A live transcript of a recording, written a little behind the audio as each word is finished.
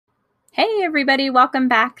Hey everybody, welcome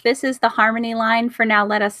back. This is the harmony line for Now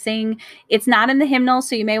Let Us Sing. It's not in the hymnal,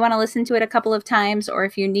 so you may want to listen to it a couple of times, or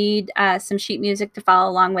if you need some sheet music to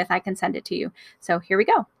follow along with, I can send it to you. So here we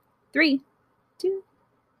go. 3, 2.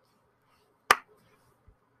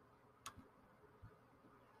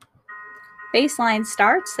 Bass line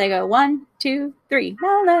starts. They go 1, 2, 3.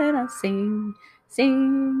 Now let us sing,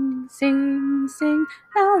 sing, sing, sing.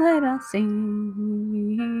 Now let us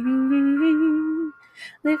sing.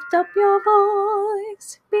 Lift up your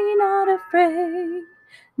voice, be not afraid.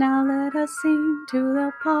 Now let us sing to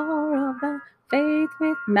the power of the faith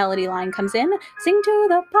with melody line comes in. Sing to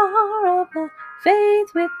the power of the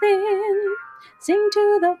faith within. Sing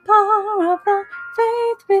to the power of the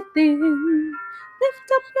faith within.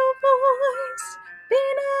 Lift up your voice, be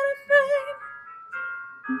not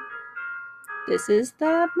afraid. This is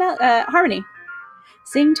the harmony.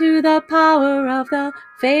 Sing to the power of the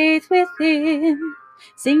faith within.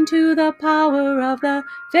 Sing to the power of the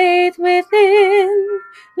faith within.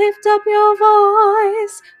 Lift up your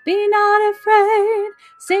voice, be not afraid.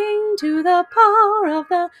 Sing to the power of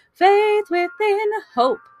the faith within.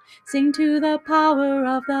 Hope. Sing to the power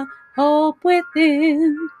of the hope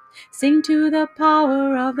within. Sing to the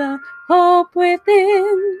power of the hope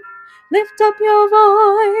within. Lift up your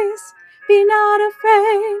voice, be not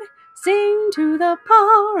afraid. Sing to the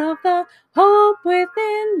power of the hope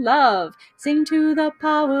within. Love. Sing to the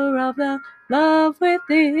power of the love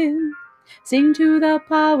within. Sing to the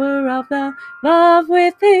power of the love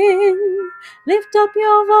within. Lift up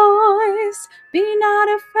your voice, be not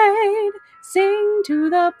afraid. Sing to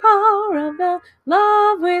the power of the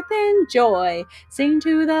love within. Joy. Sing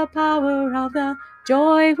to the power of the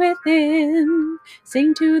joy within.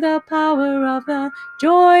 Sing to the power of the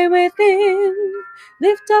joy within.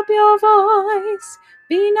 Lift up your voice,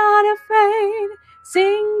 be not afraid.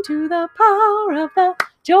 Sing to the power of the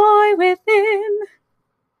joy within.